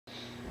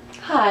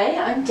Hi,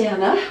 I'm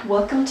Dana.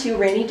 Welcome to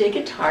Rainy Day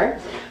Guitar.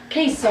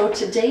 Okay, so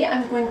today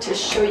I'm going to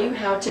show you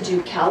how to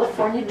do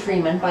California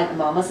Dreamin' by the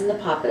Mamas and the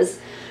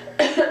Papas.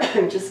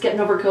 I'm just getting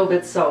over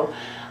COVID, so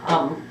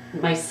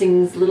my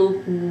singing's a little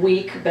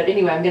weak, but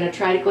anyway, I'm going to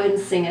try to go ahead and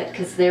sing it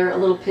because they're a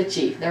little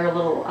pitchy. They're a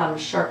little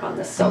sharp on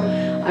this, so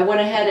I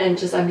went ahead and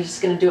I'm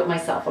just going to do it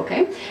myself,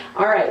 okay?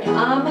 All right,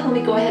 let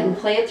me go ahead and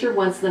play it through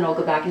once, then I'll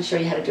go back and show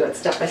you how to do it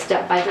step by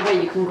step. By the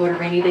way, you can go to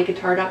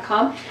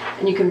rainydayguitar.com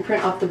and you can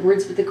print off the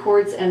words with the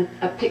chords and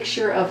a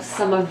picture of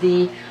some of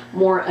the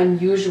more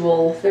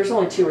unusual, there's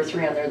only 2 or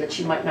 3 on there that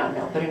you might not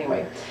know, but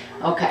anyway,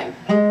 okay.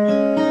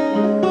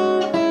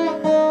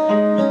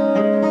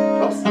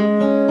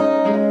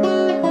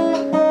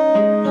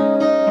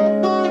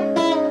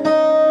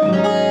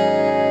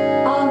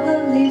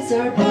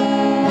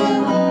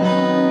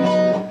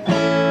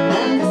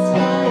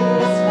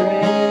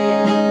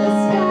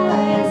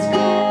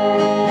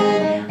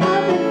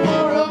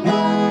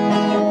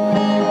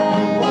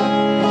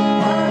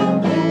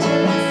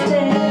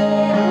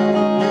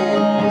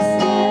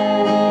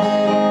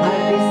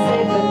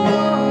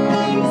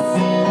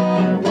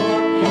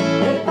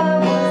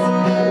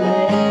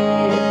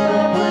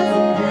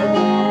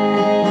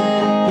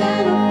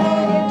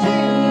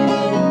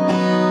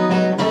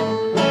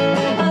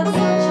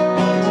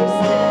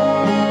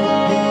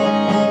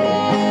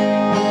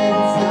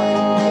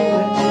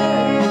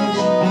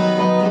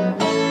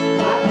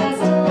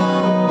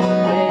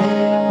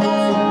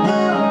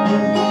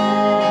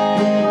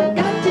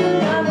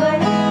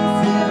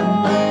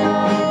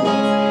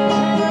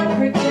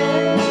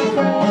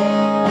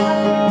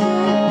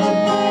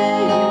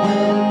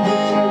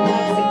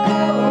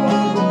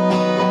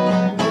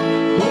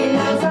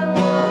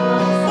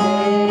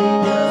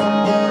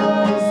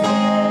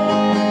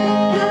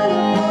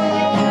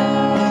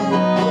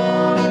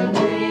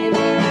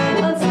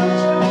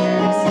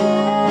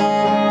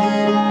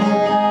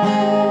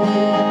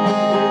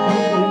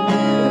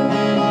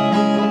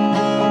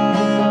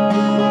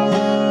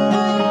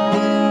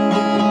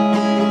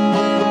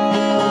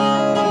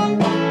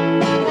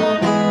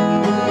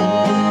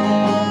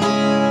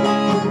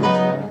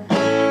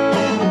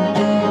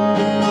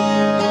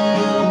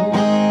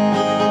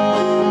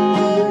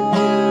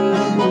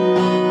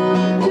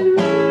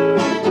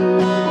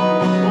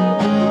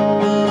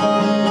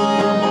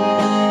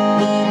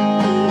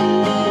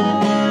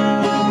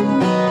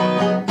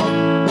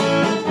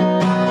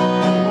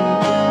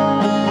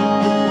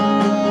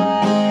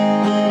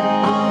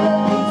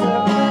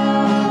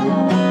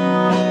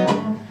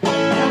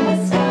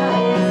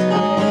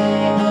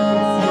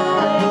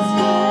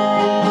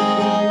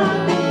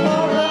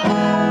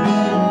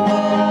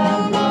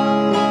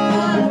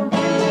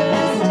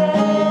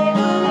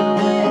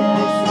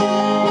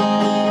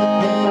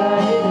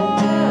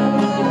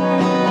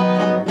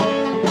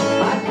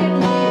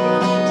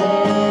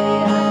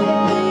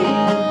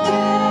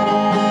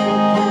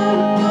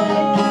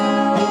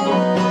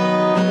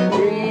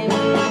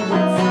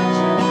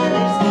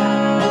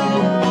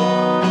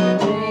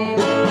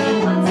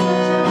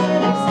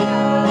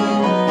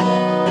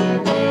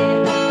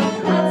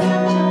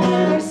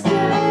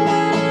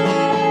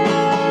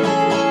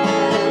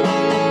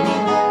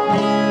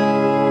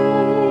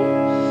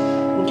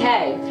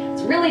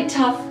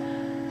 Tough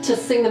to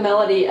sing the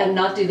melody and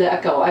not do the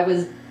echo. I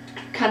was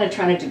kind of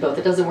trying to do both.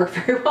 It doesn't work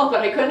very well,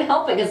 but I couldn't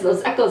help it because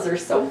those echoes are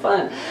so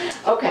fun.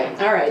 Okay,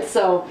 all right,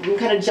 so I'm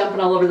kind of jumping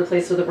all over the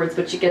place with the words,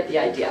 but you get the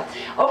idea.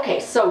 Okay,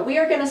 so we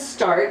are going to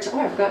start, oh,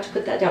 I forgot to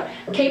put that down,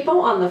 capo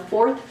on the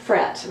 4th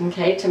fret,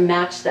 okay, to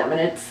match them. And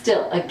it's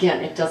still,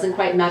 again, it doesn't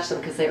quite match them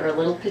because they are a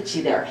little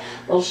pitchy there,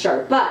 a little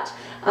sharp, but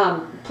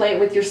play it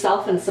with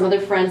yourself and some other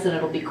friends and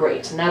it'll be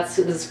great. And that's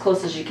as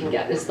close as you can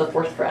get, is the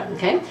 4th fret,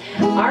 okay?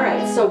 All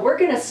right, so we're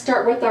going to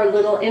start with our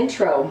little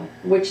intro,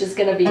 which is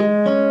going to be,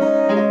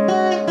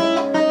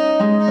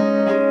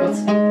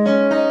 oops,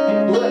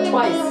 blew it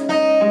twice.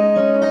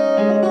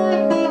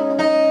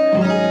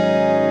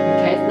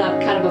 Okay, it's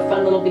not kind of a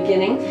fun little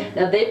beginning.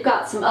 Now they've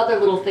got some other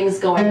little things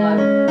going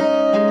on.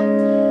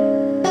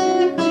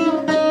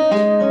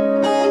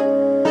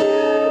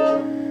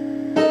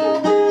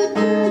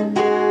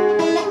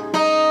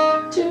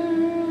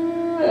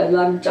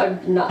 I'm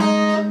not. You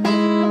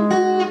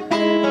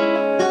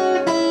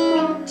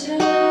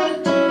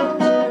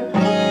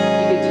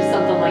could do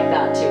something like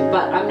that too,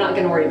 but I'm not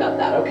going to worry about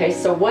that, okay?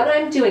 So what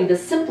I'm doing, the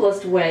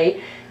simplest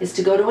way is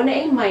to go to an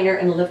A minor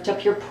and lift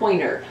up your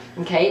pointer,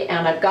 okay?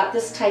 And I've got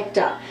this typed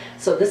up.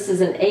 So this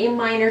is an A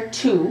minor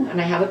 2, and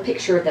I have a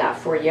picture of that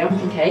for you,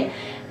 okay?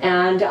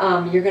 And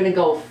you're going to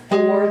go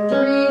 4, 3,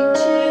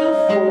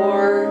 2,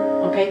 4,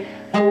 okay?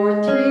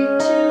 4, 3,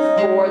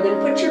 2, 4, then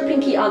put your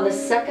pinky on the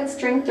 2nd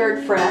string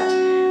 3rd fret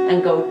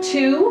and go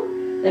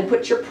 2, then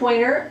put your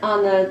pointer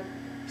on the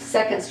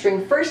 2nd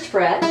string 1st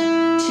fret,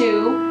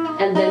 2,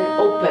 and then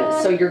open.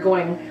 So you're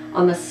going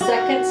on the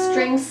 2nd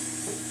string,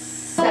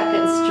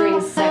 2nd string,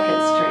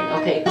 2nd string.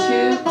 Okay, 2,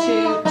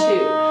 2,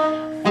 2.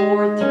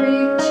 4, 3,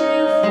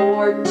 2,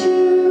 4,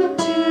 2, 2,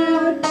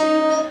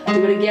 2. Do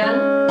it again.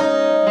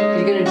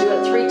 You're going to do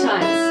it 3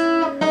 times.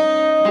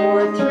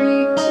 4, 3,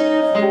 2.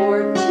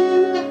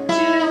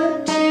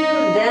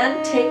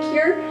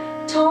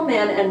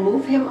 and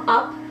move him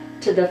up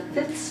to the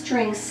 5th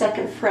string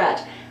 2nd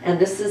fret, and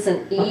this is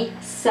an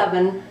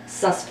E7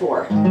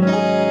 sus4.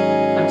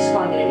 I'm just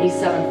calling it an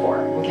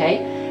E7-4, okay?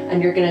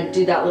 And you're going to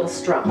do that little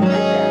strum right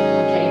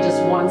there, okay?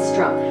 Just one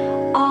strum.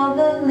 All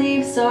the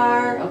leaves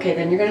are, okay,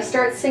 then you're going to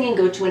start singing,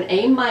 go to an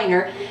A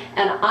minor,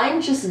 and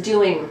I'm just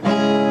doing,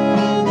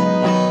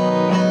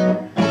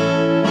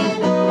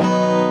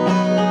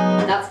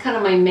 that's kind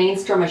of my main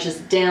strum, it's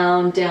just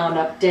down, down,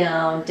 up,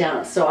 down,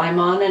 down. So I'm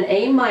on an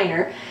A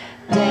minor,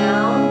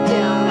 down,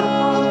 down, up,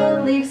 all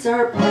the leaves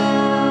are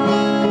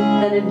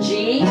brown, then a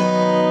G,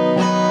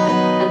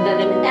 and then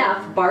an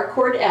F, bar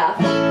chord F,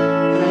 and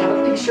I have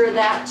a picture of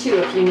that too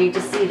if you need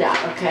to see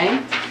that, okay?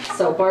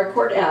 So bar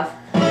chord F,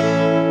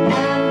 and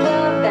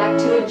back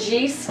to a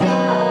G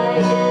sky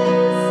is,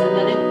 and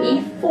then an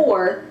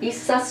E4, E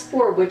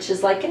sus4, which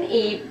is like an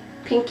E,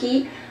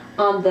 pinky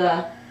on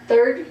the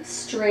 3rd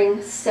string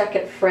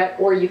 2nd fret,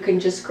 or you can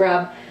just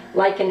grab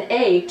like an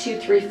A, 2,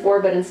 3, 4,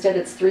 but instead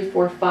it's 3,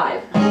 4,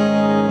 5.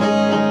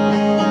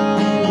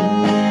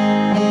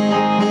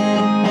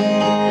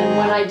 And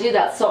when I do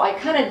that, so I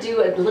kind of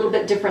do a little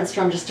bit different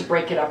strum just to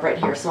break it up right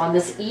here. So on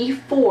this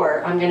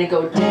E4, I'm going to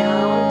go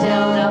down,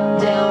 down,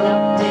 up, down,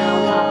 up,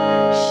 down,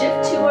 up.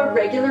 Shift to a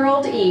regular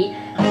old E,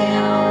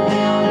 down,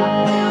 down,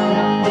 up, down,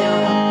 up,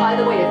 down, up. By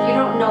the way, if you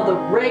don't know the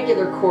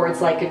regular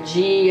chords like a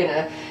G and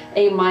a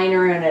A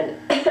minor and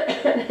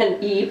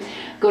an E,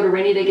 go to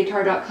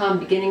rainydayguitar.com,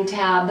 beginning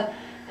tab,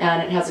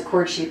 and it has a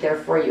chord sheet there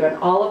for you. And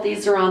all of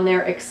these are on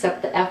there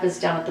except the F is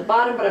down at the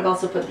bottom, but I've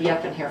also put the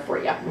F in here for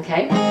you,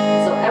 okay?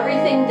 So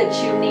everything that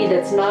you need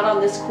that's not on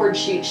this chord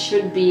sheet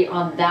should be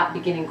on that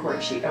beginning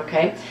chord sheet,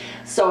 okay?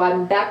 So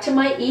I'm back to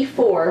my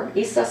E4,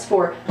 E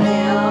sus4,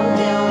 down,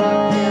 down,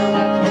 up, down,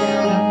 up, down,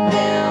 up,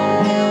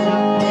 down, down,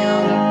 up,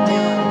 down, up,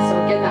 down. So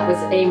again, that was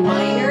A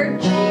minor,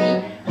 G,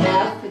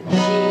 F, G,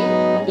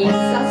 E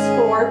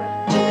sus4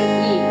 to an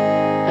E.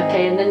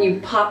 Okay, and then you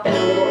pop in a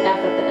little F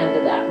at the end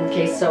of that.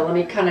 Okay, so let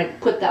me kind of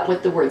put that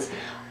with the words.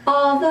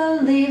 All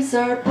the leaves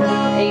are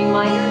brown, A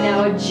minor,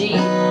 now a G,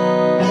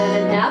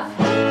 then an F,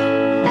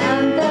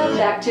 and then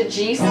back to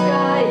G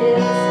sky is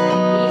E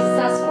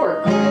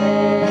sus4,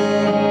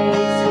 gray,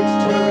 switch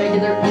to a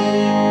regular E.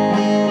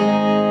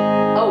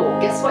 Oh,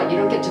 guess what? You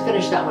don't get to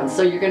finish that one.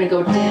 So you're going to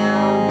go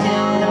down,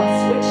 down,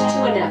 up, switch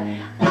to an F.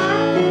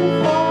 I've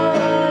been for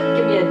a,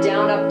 give me a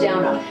down, up,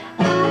 down, up.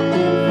 I've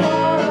been for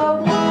a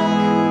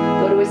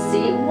walk, go to a C,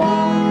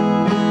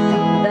 walk,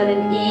 then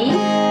an E,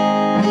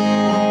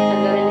 and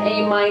then an A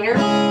minor,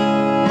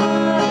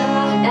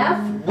 F,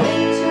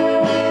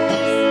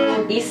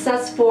 winters, E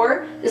sus4.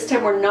 This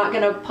time we're not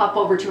going to pop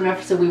over to an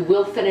F, so we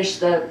will finish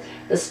the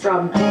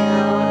strum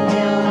down,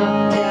 down,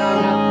 up,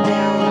 down, up,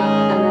 down,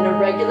 up, and then a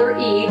regular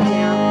E,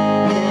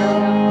 down,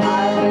 down, up, I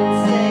would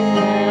say,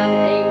 then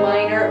A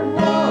minor,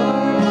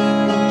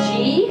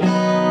 G,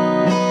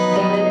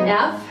 then an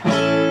F,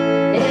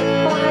 if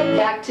I,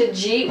 back to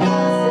G, was an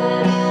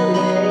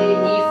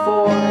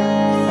E4,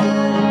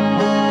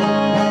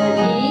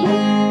 E,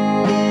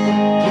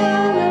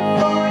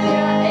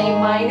 California, A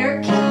minor,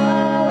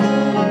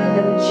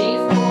 then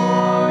G4,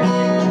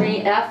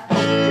 F,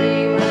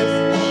 dreamers,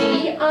 G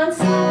on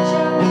such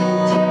a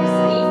winter's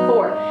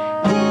E4.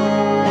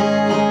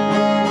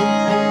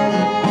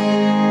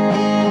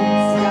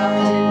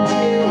 Stopped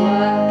into a,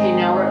 okay,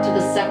 now we're up to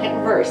the 2nd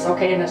verse,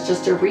 okay, and it's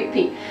just a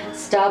repeat.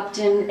 Stopped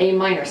in A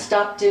minor,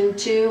 stopped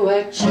into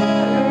a church,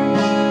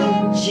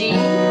 G,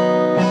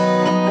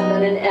 and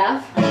then an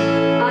F. I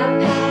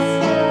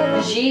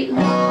passed a G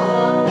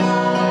long,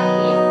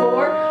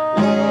 E4,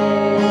 and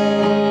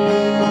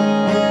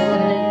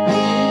then an E,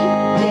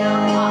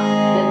 down, up.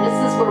 Then this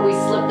is where we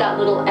slip that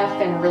little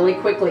F in really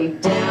quickly.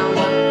 Down,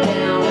 up,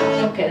 down,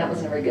 up. Okay, that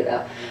wasn't a very good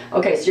F.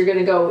 Okay, so you're going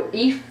to go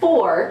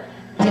E4,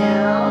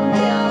 down,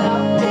 down,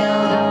 up,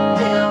 down, up,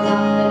 down,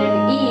 up, then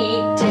an E,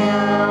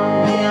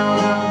 down, down,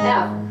 up,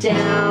 F,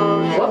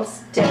 down, whoops,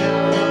 down,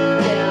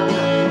 up, down, up.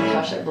 Oh my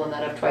gosh, I've blown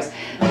that up twice. Down,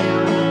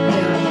 up,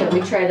 down, up. Let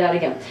me try that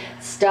again.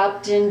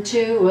 Stopped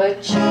into a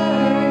church,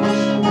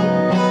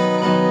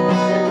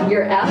 then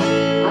your F,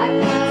 I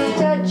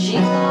passed a G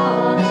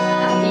on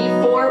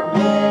E4,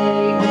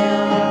 way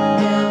down, up,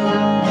 down,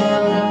 up,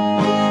 down, up.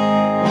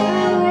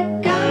 Well, I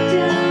got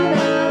down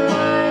on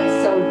mine,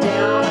 so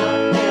down,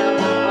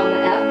 up, on the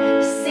F,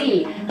 C,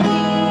 then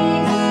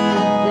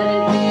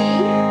an E,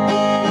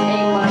 A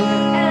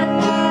minor, and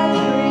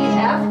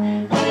F,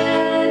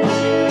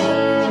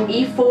 then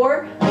E4,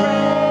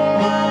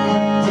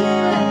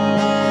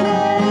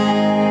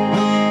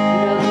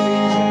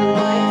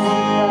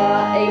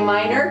 A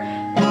minor,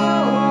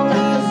 hold up,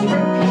 just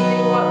repeat.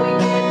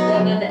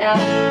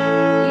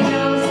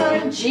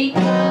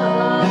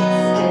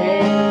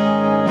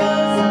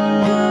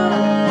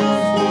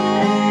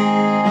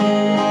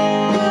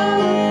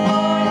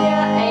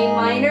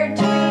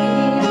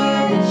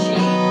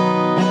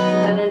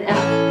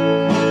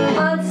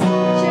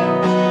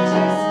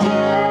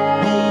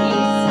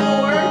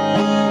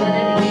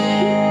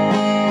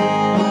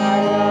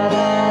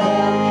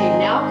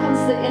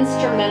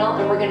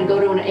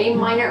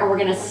 minor, and we're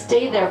going to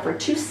stay there for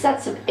 2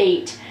 sets of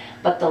 8.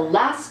 But the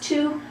last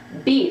 2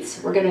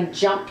 beats, we're going to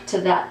jump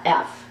to that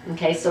F.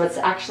 Okay, so it's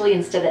actually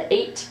instead of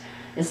 8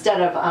 and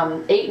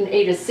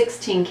 8 is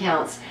 16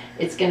 counts,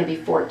 it's going to be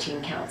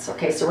 14 counts.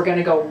 Okay, so we're going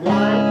to go 1, 2, 3,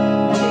 4,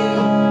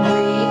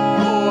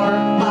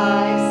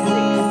 5, 6,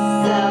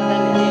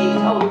 7,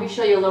 8. Oh, let me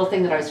show you a little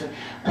thing that I was doing.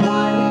 1, 2,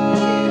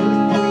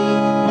 3,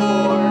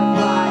 4,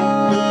 5.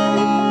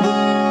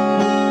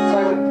 So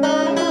I went.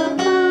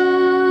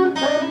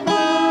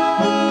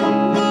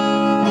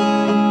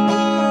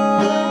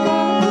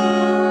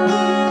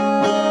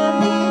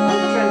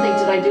 I'm trying to think,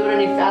 did I do it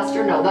any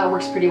faster? No, that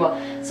works pretty well.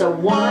 So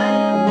 1, 1,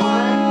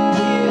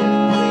 2, 3,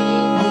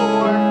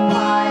 4,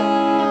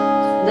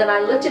 5. Then I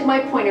lifted my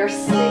pointer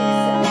 6 and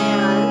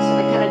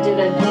I kind of did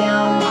a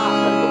down, up.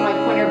 I put my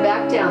pointer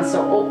back down.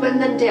 So open,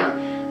 then down,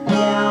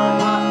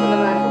 down, up. And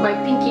then I put my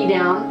pinky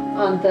down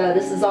on the,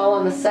 this is all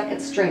on the 2nd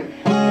string.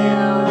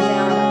 Down,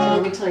 down, up.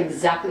 Let me tell you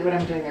exactly what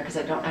I'm doing there because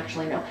I don't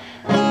actually know.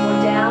 Go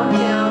down,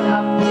 down,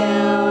 up,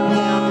 down,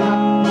 down,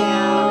 up,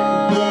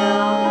 down,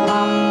 down,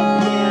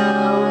 up,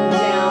 down,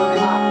 down,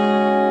 up.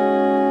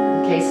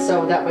 Okay,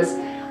 so that was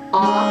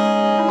off,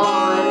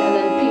 on, and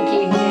then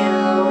pinky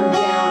down,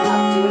 down,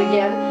 up. Do it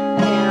again.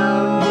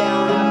 Down,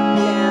 down, up,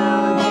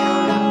 down,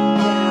 down, up,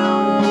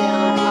 down,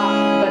 down,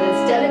 up. But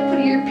instead of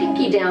putting your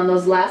pinky down,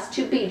 those last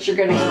 2 beats, you're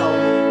going to go.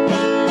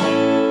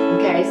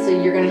 Okay, so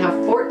you're going to have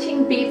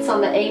 14 beats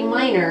on the A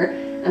minor,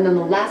 and then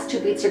the last 2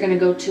 beats are going to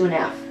go to an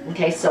F.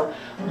 Okay, so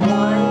 1, 2, 3,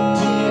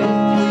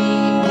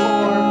 4,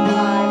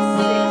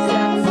 5, 6,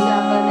 and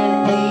 7,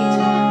 and 8.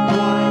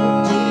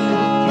 1, 2,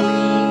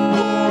 3,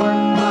 4,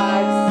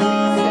 5, 6,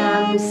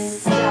 and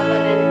 7,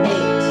 and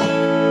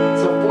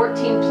 8. So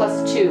 14 plus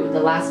 2. The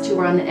last 2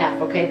 are on the F.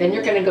 Okay, then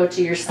you're going to go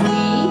to your C,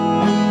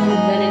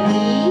 then an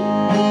E,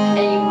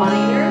 A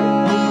minor,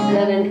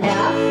 then an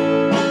F,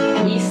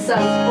 E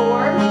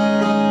sus4.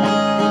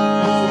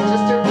 This is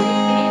just a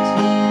repeat.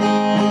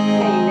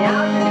 Okay,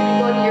 now you're going to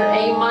go to your A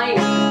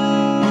minor,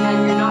 and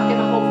you're not going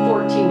to hold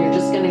 14. You're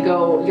just going to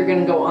go. You're going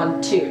to go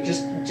on 2.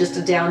 Just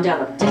a down,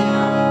 down, up,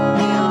 down,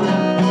 down, up,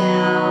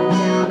 down,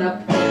 down,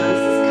 up, down. This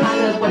is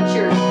kind of what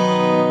you're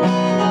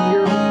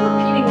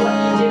repeating what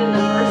you did in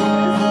the verses.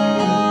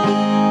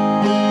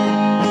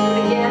 Do it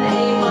again. A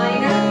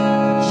minor,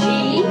 G,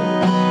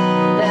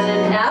 then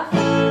an F,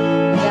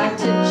 back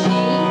to G,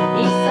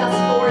 E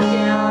sus4,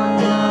 down,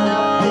 down,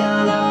 up,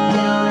 down, up,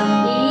 down,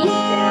 up, E,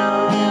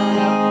 down, down,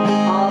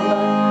 up.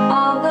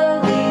 All the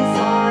leaves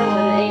are,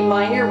 then an A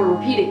minor. We're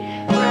repeating.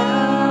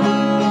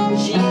 Brown,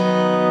 G,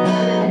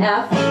 then an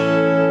F,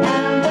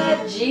 and the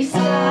G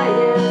sky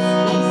is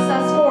E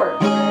sus4.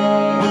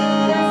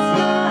 The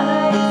sky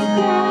is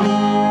gray.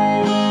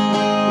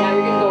 Now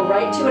you're going to go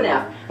right to an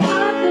F.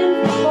 I've been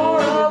for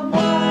a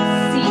walk.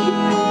 C,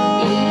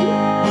 E,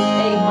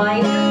 A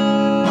minor,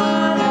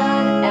 on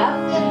an F,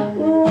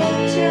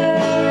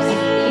 winters,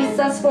 E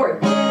sus4.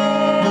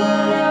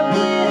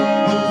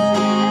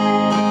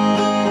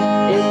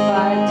 If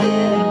I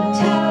didn't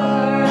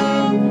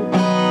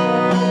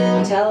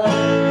tell her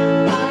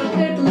I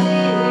could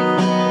leave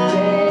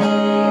today,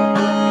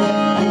 I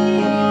could leave today.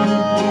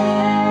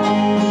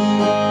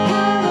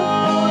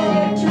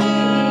 California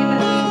dream,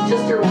 this is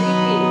just a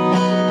repeat.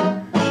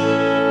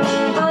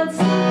 On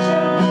such a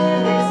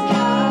winter's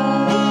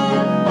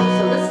California.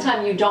 So this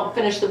time you don't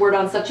finish the word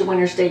on such a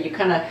winter's day. You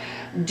kind of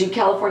do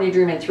California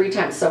dreaming 3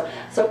 times. So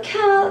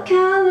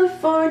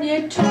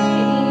California dreaming, G,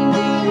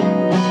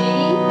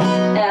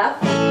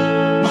 F,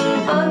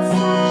 on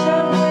such a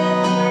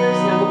winter's.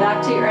 Now go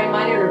back to your A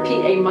minor and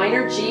repeat A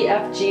minor, G,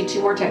 F, G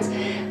 2 more times.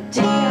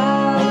 To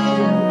California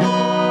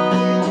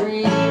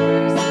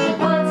dreamers,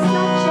 on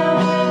such a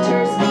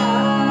winter's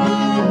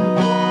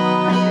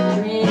California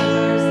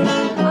dreamers,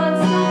 on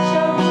such a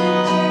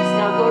winter's.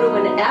 Now go to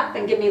an F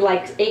and give me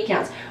like 8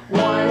 counts. 1,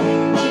 2,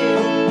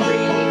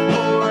 3,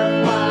 4,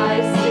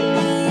 5, 6,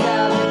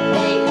 7,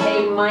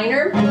 8. A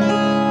minor,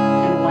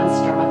 and 1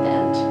 strum at the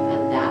end.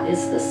 And that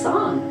is the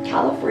song,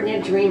 California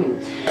Dreaming.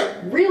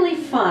 Really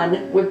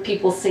fun with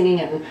people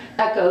singing and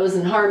echoes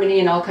and harmony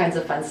and all kinds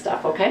of fun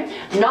stuff, okay?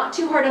 Not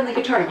too hard on the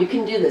guitar. You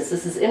can do this.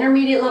 This is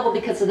intermediate level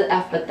because of the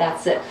F, but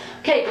that's it.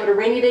 Okay, go to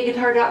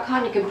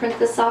rainydayguitar.com. You can print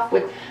this off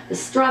with the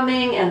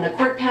strumming and the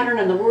chord pattern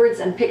and the words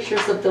and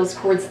pictures of those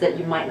chords that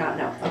you might not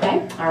know,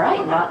 okay? All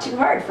right, not too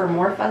hard. For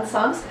more fun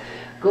songs,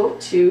 go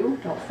to,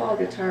 don't fall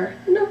guitar,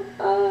 no,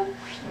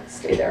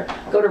 stay there.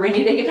 Go to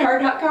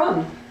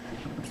rainydayguitar.com.